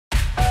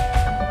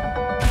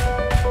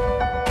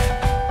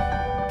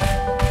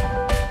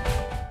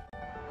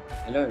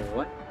Hello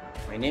everyone,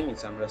 my name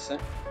is R.Anbarasan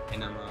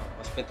and I'm a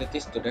hospitality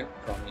student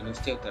from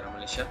University of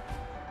Malaysia.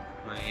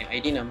 My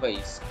ID number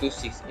is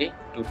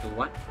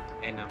 268221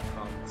 and I'm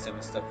from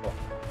semester 4.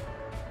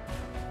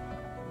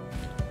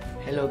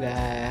 Hello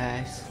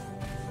guys,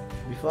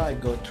 before I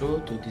go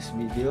through to this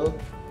video,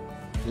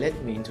 let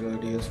me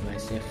introduce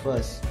myself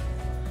first.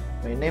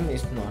 My name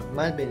is Nur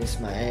Akmal Bin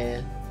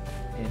Ismail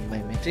and my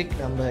metric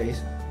number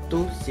is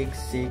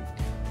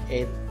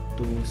 266826.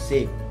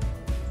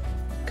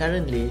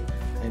 Currently,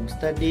 I'm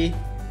studying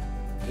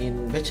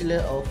in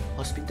Bachelor of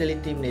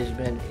Hospitality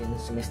Management in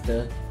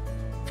semester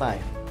 5.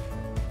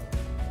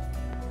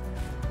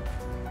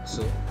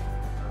 So,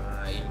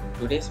 in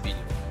today's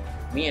video,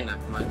 me and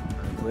Akmal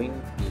are going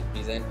to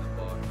present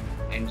about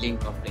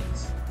handling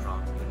complaints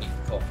from Unit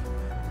 4.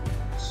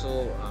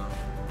 So,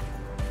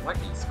 what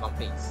is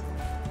complaints?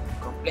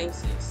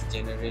 Complaints is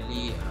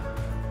generally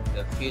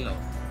the feel of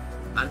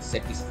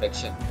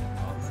unsatisfaction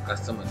of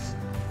customers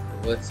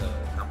towards a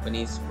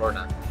company's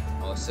product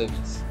or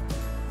service.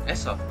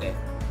 As of that,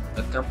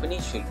 a company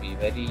should be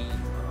very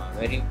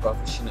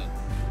professional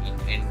in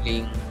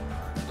handling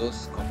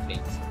those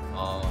complaints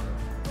or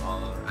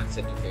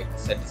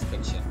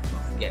unsatisfaction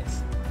of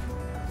guests.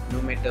 No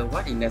matter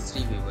what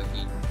industry we were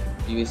in,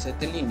 we will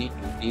certainly need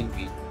to deal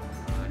with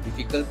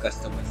difficult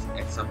customers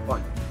at some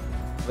point.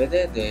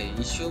 Whether the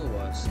issue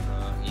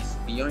is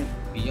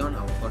beyond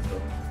our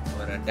control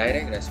or a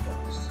direct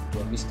response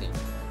to a mistake.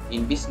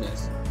 In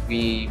business,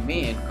 we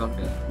may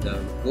encounter the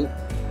good,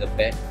 the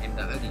bad, and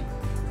the ugly.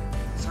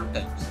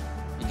 Sometimes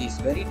it is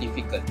very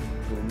difficult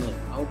to know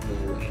how to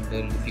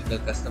handle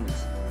difficult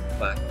customers,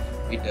 but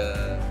with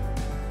the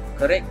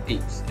correct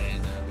tips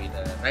and with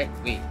the right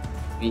way,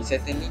 we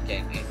certainly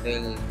can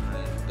handle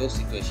those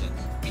situations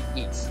with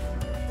ease.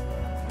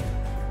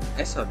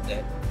 As of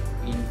that,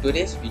 in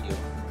today's video,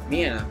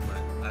 me and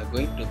Ahmad are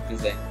going to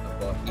present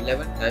about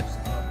 11 types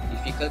of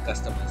difficult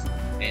customers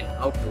and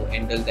how to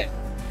handle them.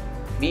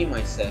 Me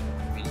myself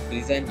will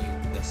present you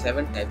the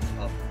 7 types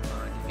of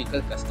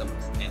difficult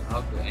customers and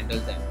how to handle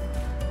them.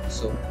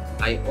 So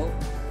I hope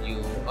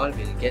you all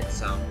will get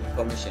some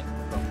information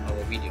from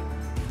our video.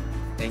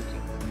 Thank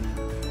you.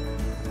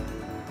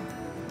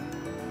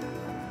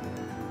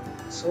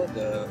 So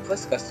the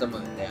first customer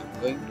that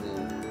I'm going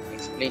to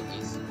explain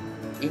is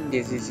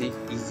indecisive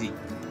easy.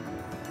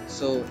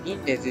 So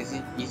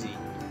indecisive easy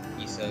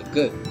is a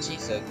girl.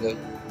 She's a girl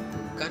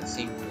who can't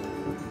seem to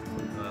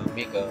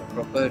make a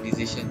proper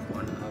decision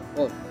on her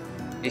phone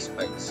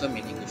despite so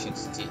many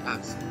questions she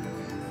asks.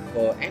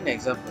 For an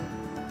example,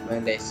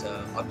 when there's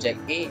object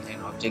A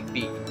and object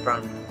B in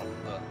front of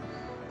her,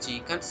 she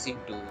can't seem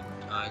to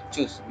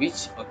choose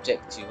which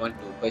object she want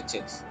to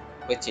purchase.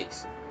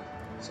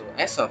 So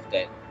as of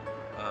that,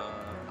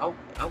 how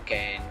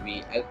can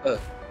we help her?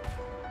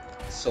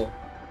 So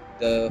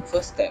the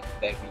first step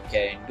that we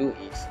can do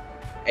is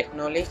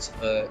acknowledge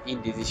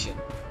indecision.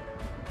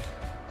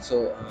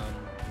 So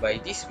by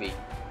this way,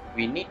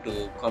 we need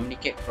to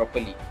communicate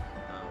properly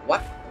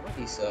what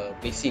is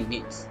basic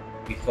needs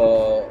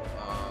before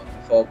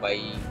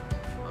buying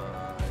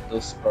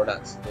those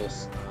products,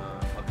 those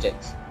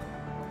objects.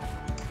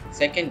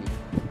 Secondly,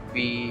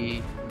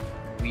 we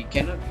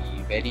cannot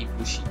be very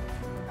pushy.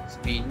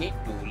 We need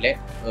to let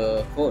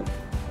her phone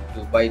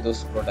to buy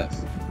those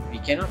products. We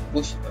cannot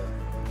push her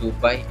to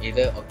buy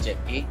either object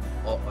A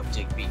or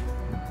object B.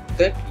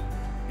 Thirdly,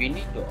 we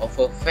need to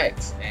offer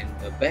facts and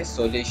the best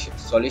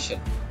solution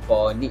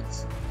for our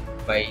needs.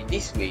 By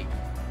this way,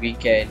 we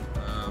can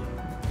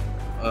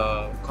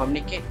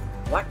communicate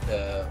what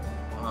the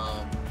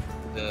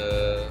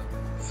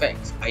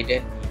facts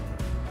either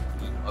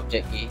in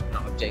object A and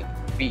object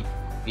B,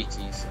 which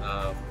is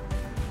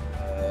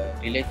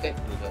related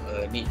to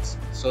the needs,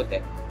 so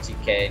that she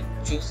can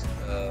choose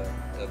the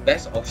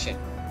best option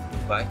to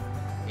buy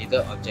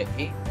either object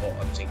A or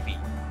object B.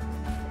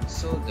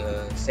 So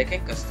the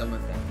second customer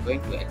that I'm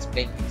going to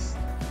explain is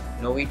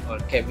know-it-all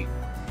caring.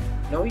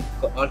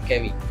 Know-it-all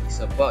caring is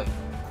a boy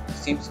who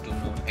seems to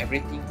know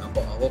everything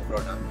about our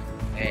product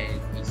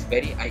and is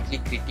very highly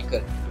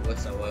critical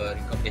towards our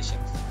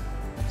recommendations.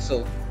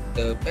 So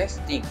the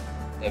best thing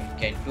that we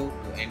can do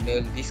to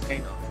handle this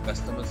kind of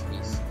customers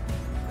is,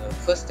 the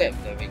first step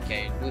that we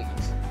can do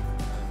is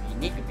we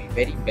need to be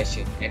very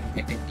patient and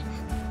attentive.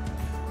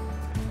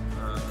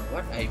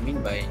 What I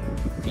mean by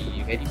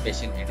be very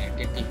patient and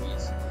attentive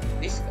is,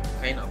 this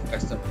kind of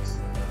customers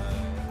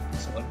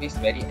is always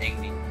very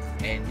angry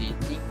and they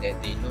think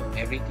that they know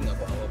everything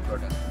about our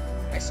product.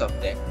 As of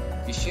that,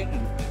 we should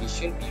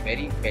be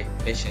very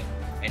patient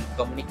and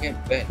communicate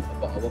well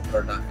about our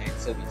product and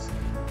service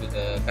to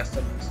the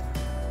customers.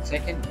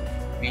 Secondly,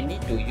 we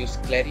need to use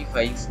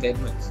clarifying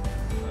statements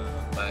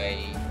by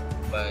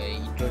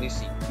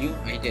introducing new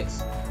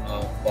ideas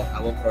for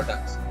our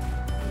products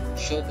to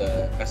show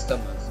the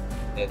customers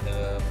that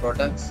the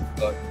products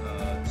got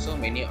so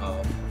many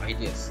of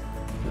ideas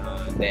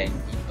than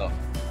he thought.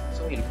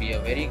 So it will be a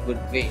very good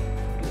way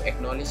to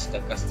acknowledge the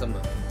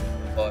customer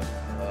about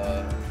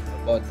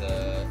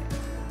the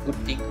good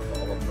thing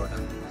about our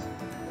product.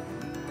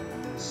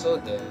 So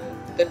the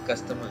third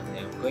customer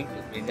that I'm going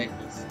to present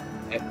is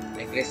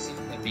aggressive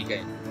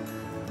Abigail.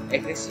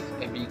 Aggressive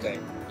Abigail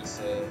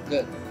is a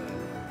girl,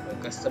 a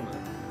customer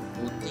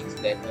who thinks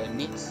that her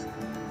needs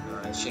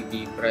should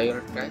be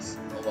prioritized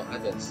over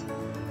others.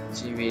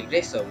 She will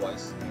raise her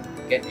voice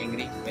and get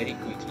angry very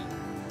quickly.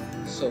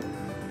 So,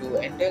 to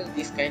handle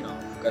this kind of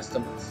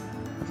customers,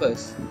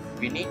 first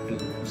we need to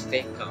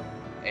stay calm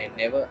and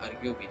never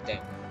argue with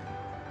them.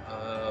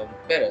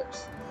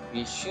 Perhaps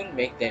we should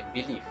make them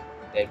believe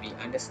that we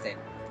understand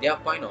their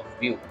point of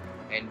view,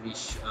 and we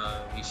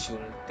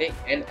should take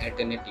an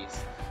alternatives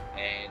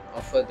and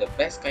offer the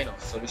best kind of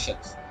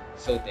solutions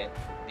so that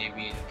they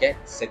will get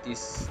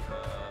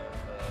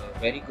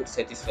very good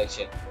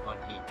satisfaction on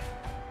it.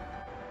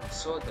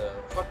 So the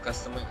fourth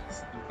customer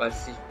is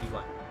impulsive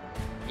Iwan.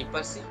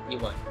 Impulsive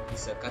Iwan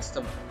is a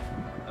customer,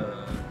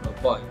 a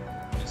boy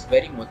who is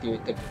very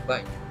motivated to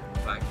buy,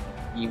 but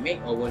he may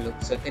overlook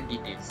certain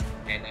details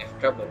and have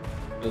trouble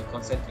to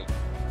concentrate.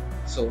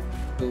 So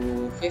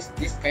to face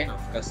this kind of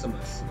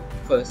customers,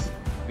 first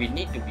we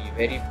need to be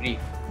very brief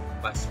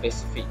but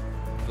specific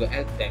to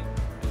help them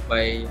to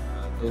buy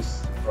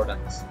those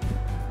products.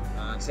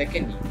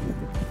 Secondly,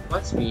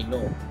 once we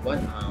know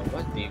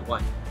what they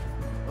want,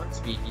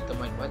 once we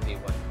determine what they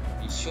want,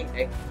 we should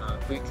act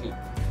quickly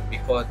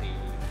before they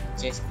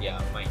change their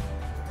mind.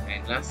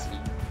 And lastly,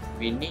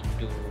 we need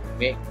to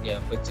make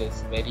their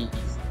purchase very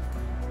easy.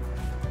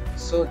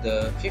 So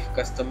the fifth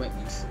customer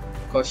is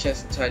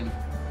cautious Charlie.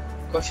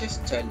 Cautious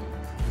Charlie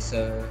is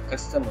a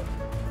customer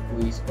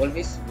who is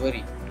always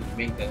worried to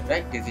make the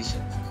right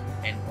decisions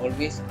and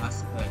always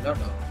ask a lot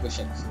of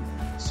questions.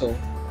 So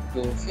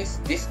to face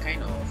this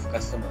kind of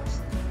customers,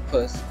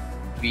 first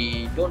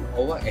we don't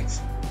over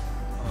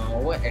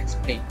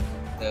explain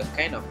the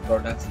kind of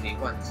products they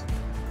want.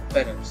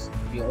 Perhaps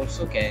we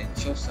also can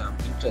show some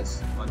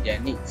interest on their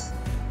needs.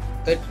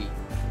 Thirdly,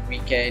 we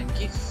can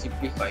give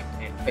simplified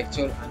and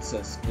factual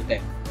answers to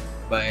them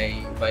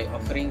by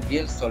offering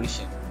real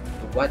solution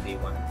to what they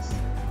want.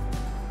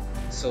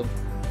 So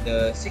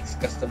the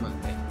sixth customer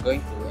that I'm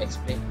going to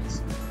explain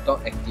is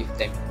Talk Active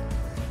Tammy.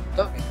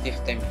 Talk Active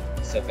Tammy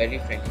is a very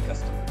friendly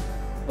customer.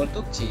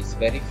 Although she is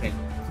very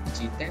friendly,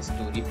 she tends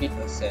to repeat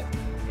herself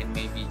and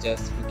may be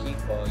just looking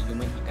for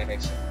human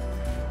interaction.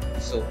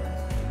 So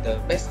the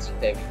best thing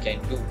that we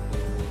can do to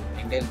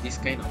handle this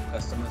kind of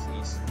customers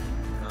is,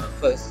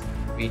 first,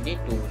 we need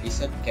to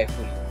listen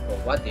carefully for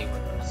what they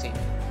want to say.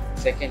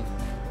 Secondly,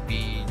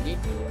 we need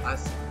to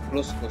ask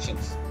close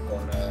questions for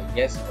a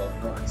yes or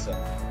no answer.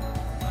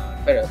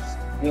 Perhaps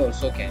we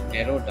also can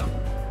narrow down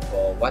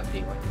for what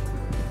they want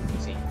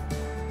to say.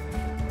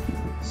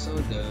 So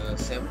the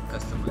seventh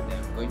customer that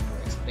I'm going to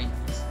explain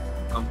is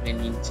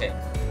complaining chat.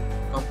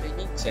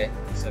 Complaining chat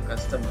is a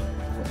customer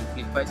who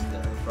amplifies the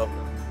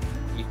problem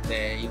if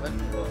they even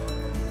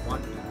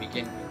want to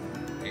begin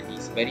with, and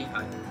it's very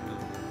hard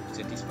to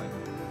satisfy.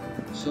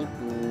 So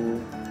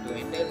to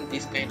handle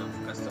this kind of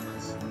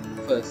customers,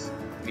 first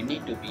we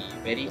need to be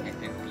very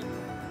attentive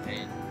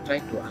and try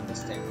to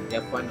understand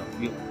their point of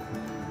view,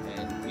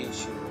 and we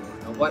should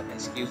avoid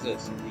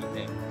excuses with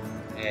them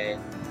and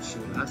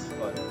should ask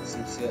for a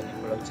sincere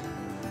apology.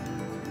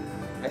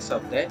 As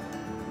of that,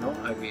 now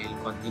I will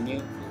continue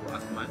to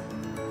Akmal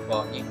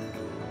for him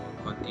to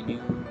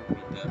continue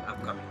with the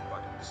upcoming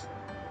products.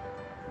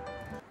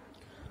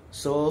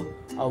 So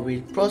I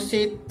will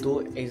proceed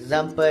to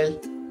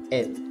example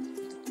 8,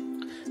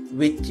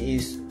 which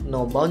is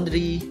no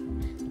boundary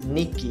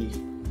Nikki.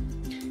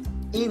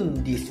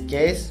 In this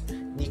case,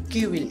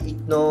 Nikki will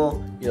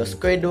ignore your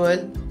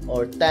schedule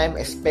or time,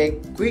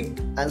 expect quick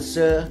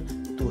answer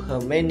to her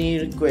many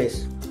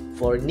requests.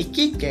 For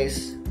Nikki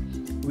case,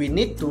 we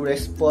need to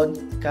respond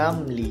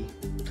calmly.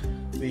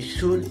 We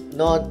should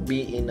not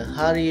be in a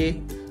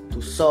hurry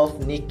to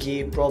solve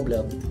Nikki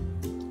problem.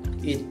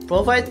 It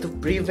provides to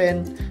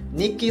prevent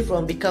Nikki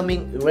from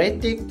becoming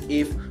erratic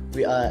if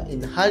we are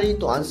in a hurry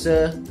to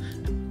answer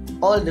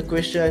all the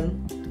questions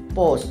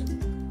posed.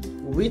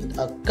 With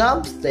a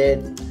calm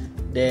state,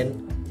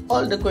 then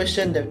all the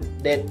questions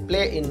that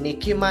play in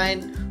Nikki's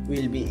mind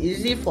will be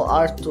easy for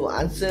us to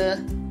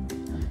answer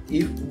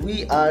if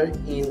we are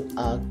in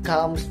a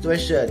calm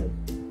situation.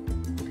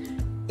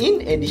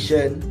 In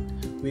addition,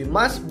 we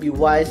must be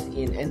wise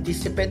in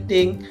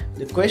anticipating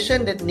the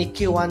question that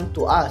Nikki wants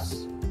to ask.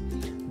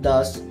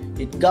 Thus,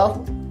 it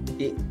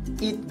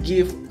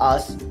gives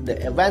us the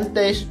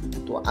advantage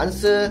to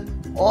answer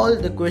all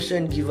the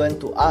questions given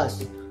to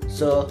us.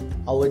 So,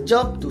 our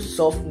job to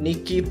solve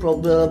Nikki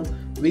problem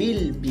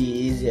will be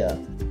easier.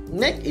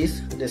 Next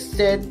is the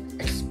set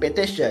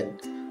expectation.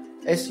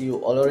 As you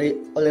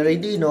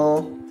already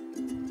know,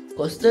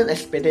 constant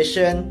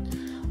expectation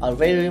are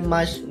very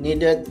much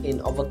needed in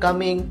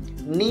overcoming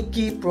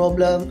Nikki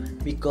problem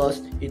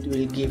because it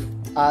will give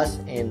us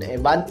an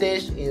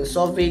advantage in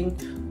solving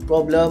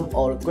problem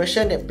or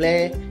question that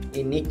play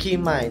in Nikki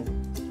mind.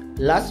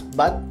 Last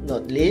but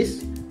not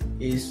least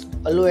is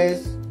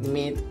always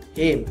meet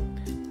him.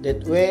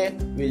 That way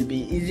will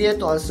be easier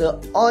to answer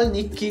all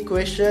Nikki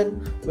question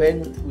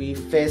when we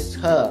face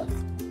her.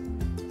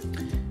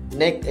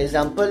 Next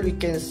example we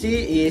can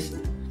see is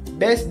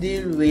best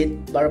deal with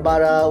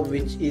Barbara,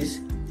 which is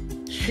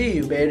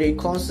she very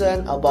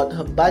concerned about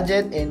her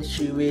budget and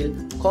she will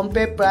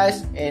compare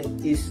price and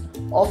is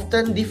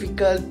often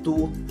difficult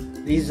to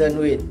reason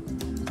with.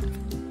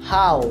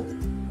 How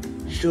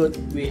should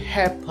we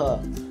help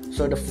her?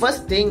 So the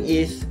first thing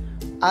is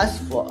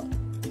ask for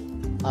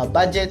a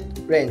budget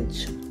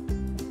range.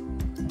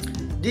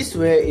 This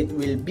way it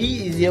will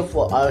be easier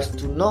for us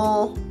to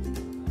know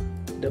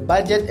the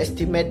budget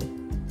estimate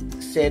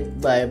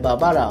set by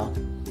Barbara.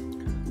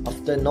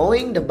 After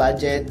knowing the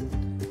budget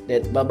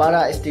that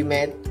Barbara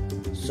estimate,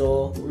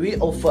 so we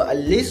offer a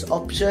list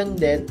option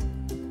that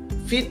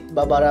fit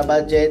Barbara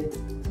budget.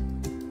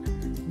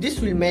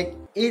 This will make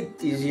it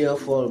easier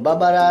for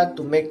Barbara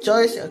to make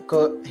choice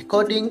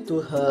according to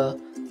her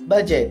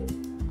budget.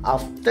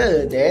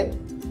 After that,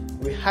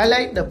 we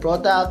highlight the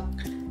product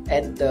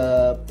at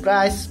the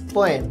price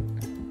point.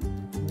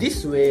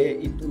 This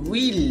way it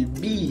will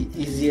be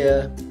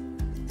easier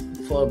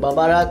for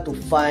Barbara to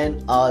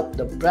find out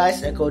the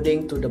price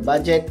according to the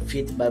budget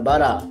fit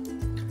Barbara.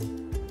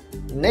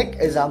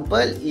 Next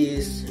example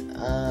is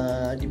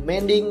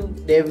demanding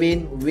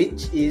Devin,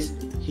 which is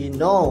he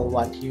know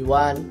what he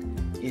want,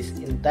 is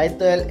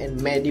entitled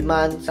and may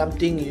demand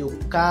something you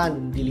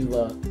can't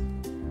deliver.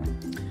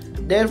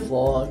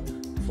 Therefore,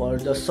 for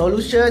the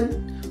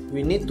solution,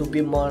 we need to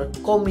be more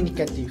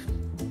communicative.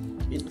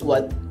 It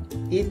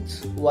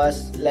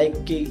was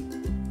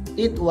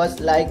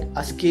like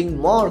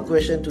asking more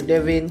questions to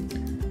Devin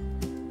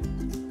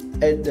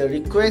at the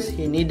request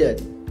he needed.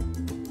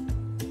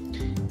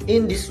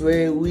 In this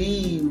way,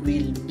 we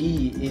will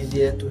be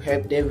easier to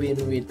help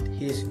Devin with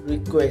his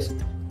request.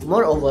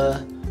 Moreover,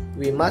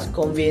 we must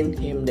convince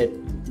him that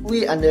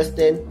we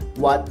understand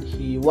what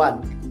he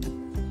wants.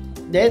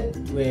 That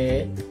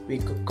way,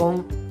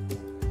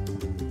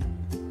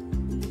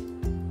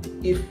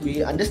 if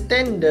we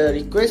understand the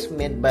request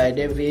made by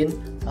Devin,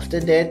 after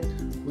that,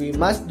 we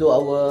must do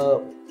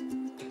our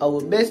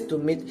best to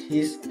meet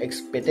his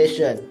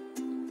expectation.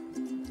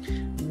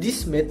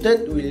 This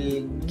method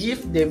will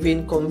give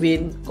Devin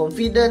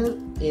confidence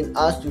in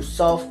us to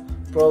solve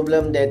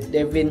problem that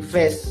Devin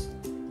face.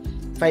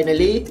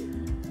 Finally,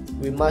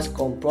 we must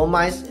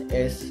compromise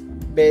as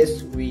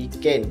best we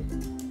can.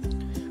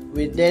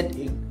 With that,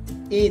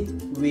 it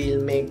will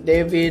make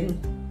Devin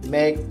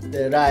make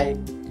the right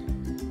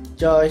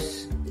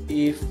choice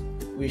if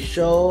we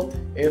show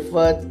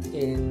effort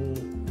in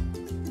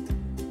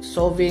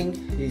solving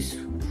his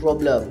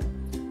problem.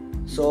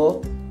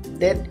 So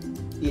that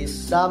is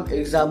some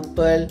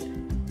example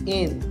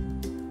in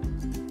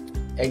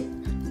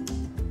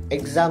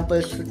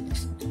example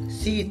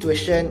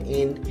situation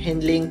in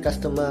handling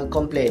customer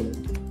complaint.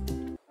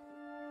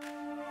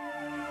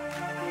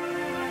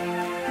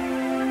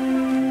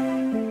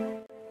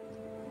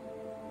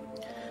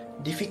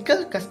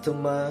 Difficult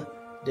customer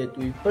that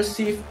we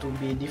perceive to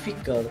be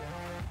difficult.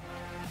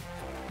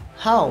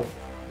 How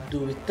do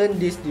we turn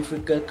this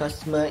difficult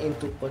customer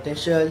into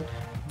potential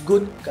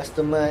good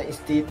customer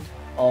instead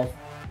of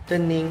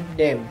turning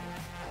them?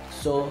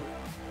 So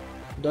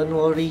don't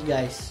worry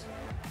guys,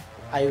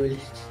 I will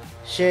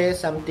share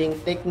something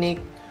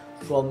technique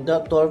from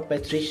Dr.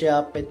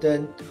 Patricia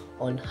Patton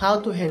on how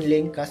to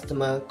handling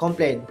customer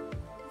complaint.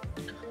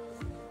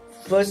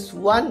 First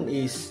one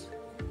is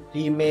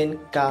remain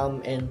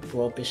calm and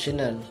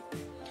professional.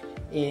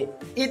 It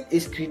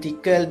is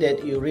critical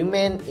that you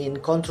remain in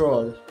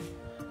control.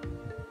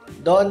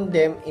 Don't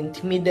them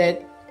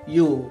intimidate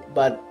you,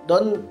 but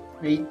don't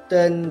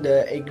return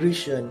the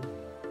aggression.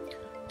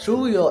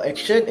 Through your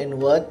action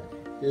and word,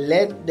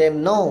 let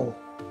them know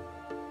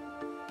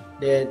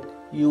that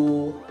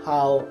you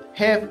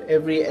have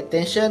every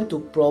attention to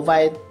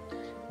provide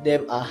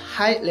them a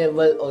high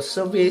level of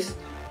service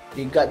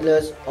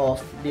regardless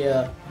of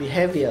their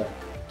behavior.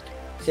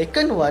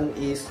 Second one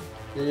is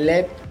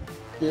let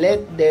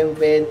them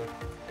vent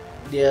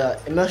their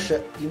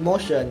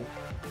emotion.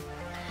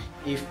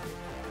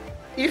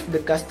 If the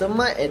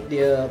customer at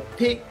their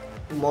peak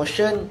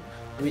emotion,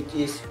 which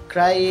is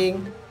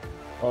crying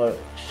or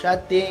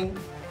shouting,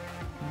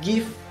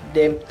 give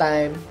them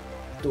time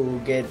to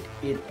get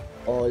it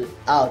all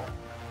out.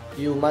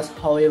 You must,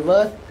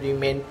 however,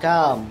 remain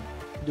calm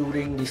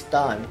during this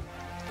time.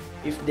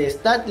 If they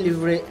start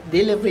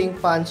delivering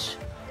punch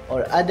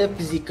or other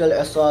physical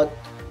assault,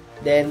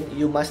 then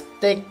you must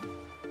take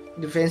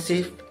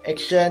defensive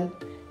action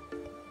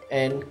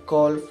and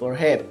call for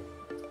help.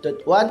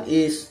 Third one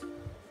is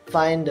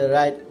find the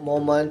right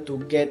moment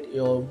to get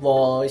your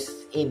voice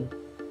in.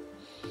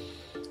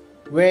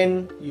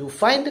 When you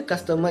find the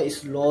customer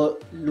is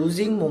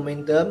losing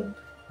momentum,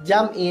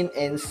 jump in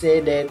and say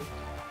that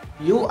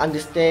you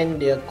understand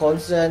their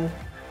concern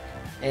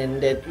and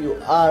that you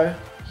are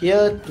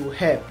here to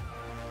help.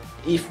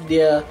 If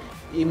their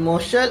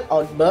emotional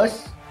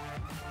outbursts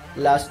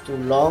last too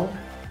long,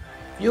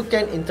 you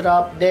can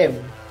interrupt them.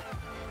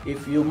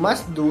 If you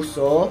must do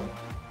so,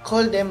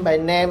 call them by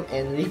name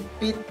and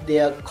repeat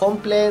their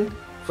complaint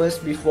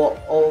first before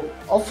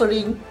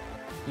offering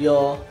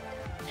your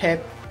help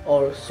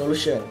or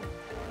solution.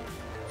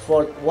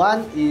 Fourth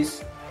one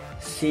is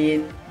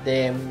sit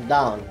them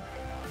down.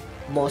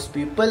 Most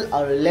people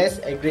are less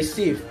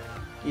aggressive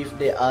if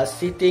they are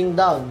sitting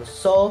down,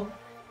 so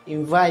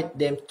invite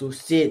them to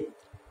sit.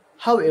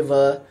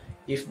 However,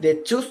 if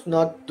they choose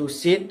not to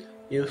sit,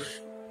 you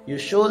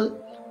should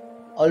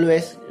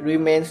always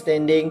remain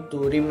standing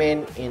to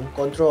remain in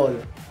control.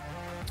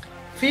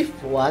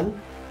 Fifth one,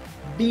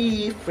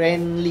 be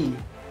friendly.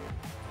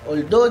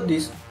 Although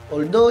this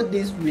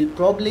will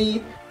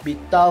probably be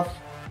tough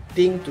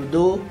thing to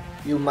do,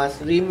 you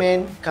must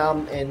remain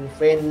calm and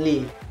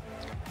friendly.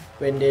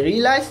 When they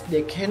realize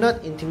they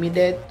cannot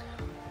intimidate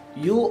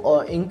you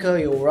or incur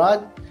your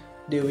wrath,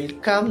 they will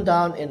calm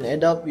down and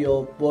adopt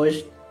your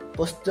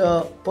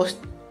posture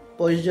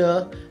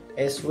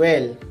as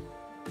well.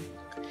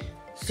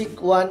 Sixth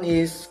one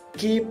is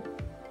keep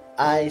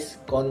eyes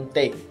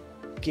contact.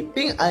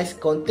 Keeping eyes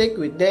contact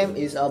with them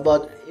is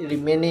about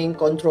remaining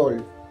control,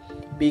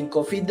 being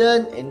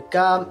confident and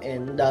calm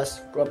and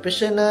thus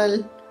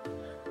professional.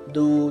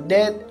 Do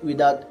that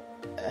without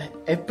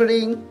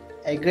appearing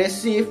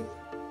aggressive,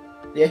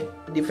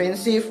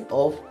 defensive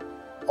or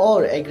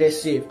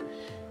aggressive.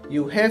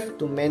 You have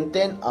to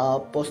maintain a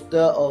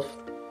posture of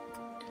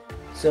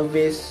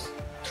service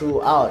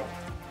throughout.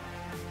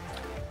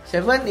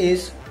 7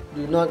 is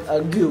do not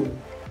argue.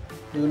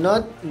 Do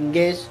not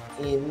engage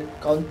in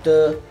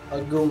counter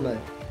argument.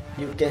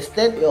 You can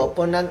state your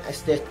opponent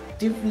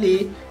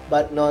assertively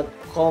but not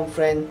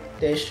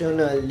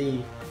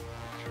confrontationally.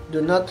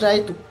 Do not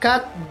try to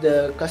cut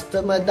the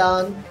customer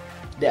down.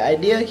 The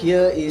idea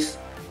here is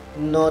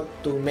not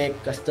to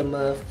make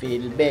customer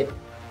feel bad,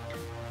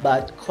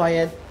 but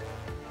quite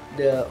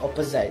the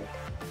opposite.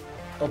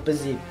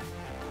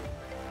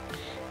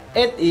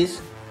 8 is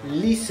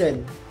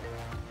listen.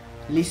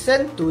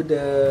 Listen to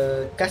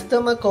the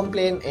customer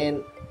complaint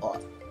and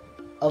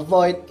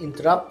avoid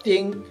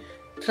interrupting.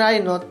 Try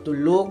not to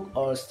look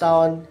or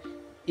sound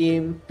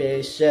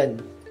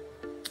impatient.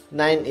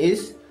 9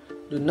 is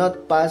do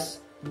not pass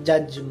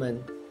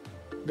judgment.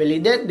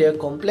 Validate their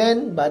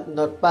complaint but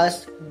not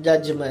pass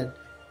judgment.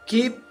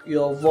 Keep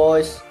your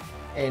voice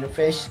and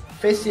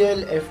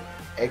facial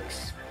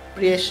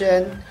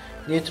expression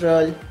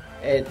neutral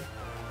at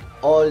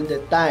all the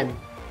time.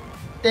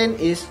 10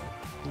 is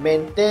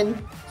maintain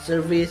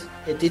service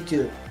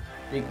attitude.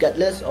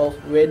 Regardless of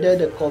whether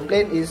the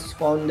complaint is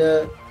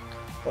founded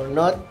or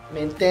not,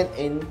 maintain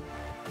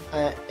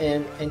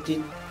an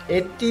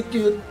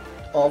attitude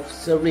of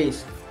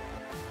service.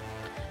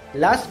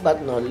 Last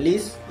but not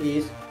least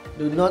is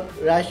do not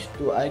rush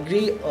to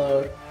agree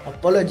or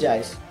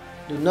apologize.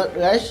 Do not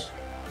rush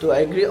to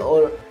agree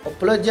or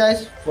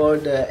apologize for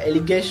the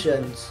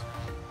allegations.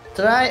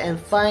 Try and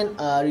find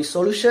a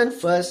resolution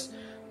first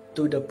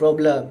to the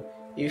problem.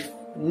 If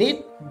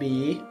need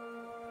be,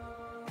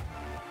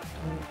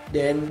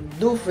 then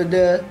do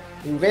further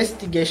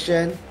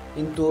investigation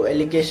into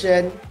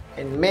allegation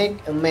and make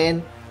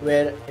amends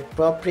where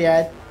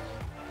appropriate.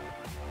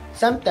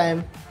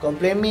 Sometimes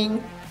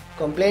complaining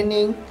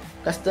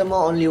customer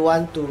only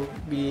want to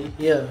be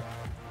here.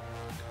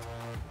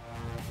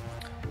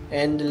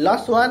 And the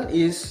last one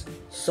is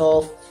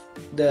solve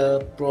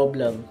the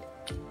problem.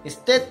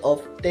 Instead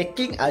of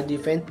taking a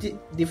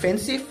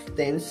defensive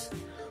stance,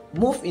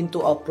 move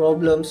into a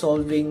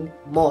problem-solving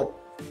mode.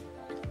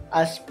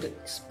 Ask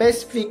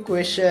specific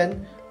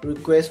question,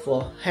 request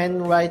for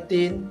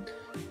handwritten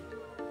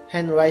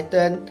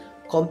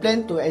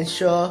complaint to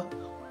ensure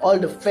all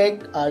the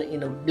facts are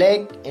in a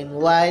black and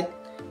white,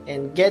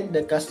 and get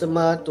the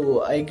customer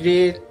to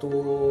agree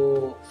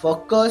to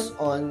focus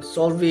on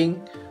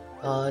solving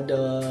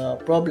the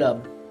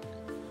problem.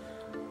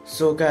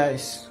 So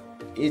guys,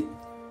 it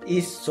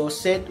is so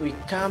sad we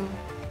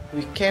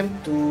came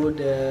to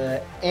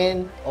the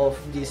end of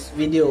this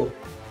video.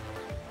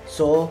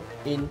 So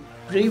in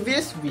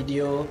previous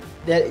video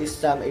there is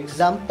some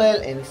example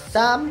and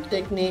some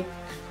technique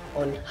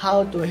on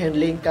how to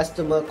handling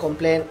customer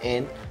complaint,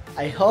 and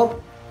I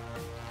hope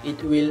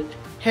it will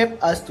help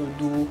us to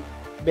do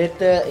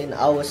better in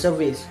our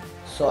service.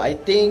 So I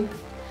think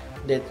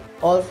that's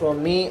all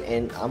from me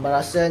and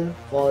R.Anbarasan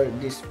for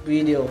this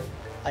video.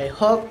 I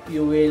hope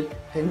you will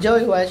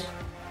enjoy watch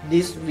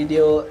this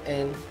video,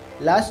 and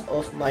last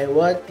of my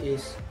word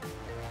is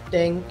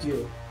thank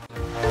you.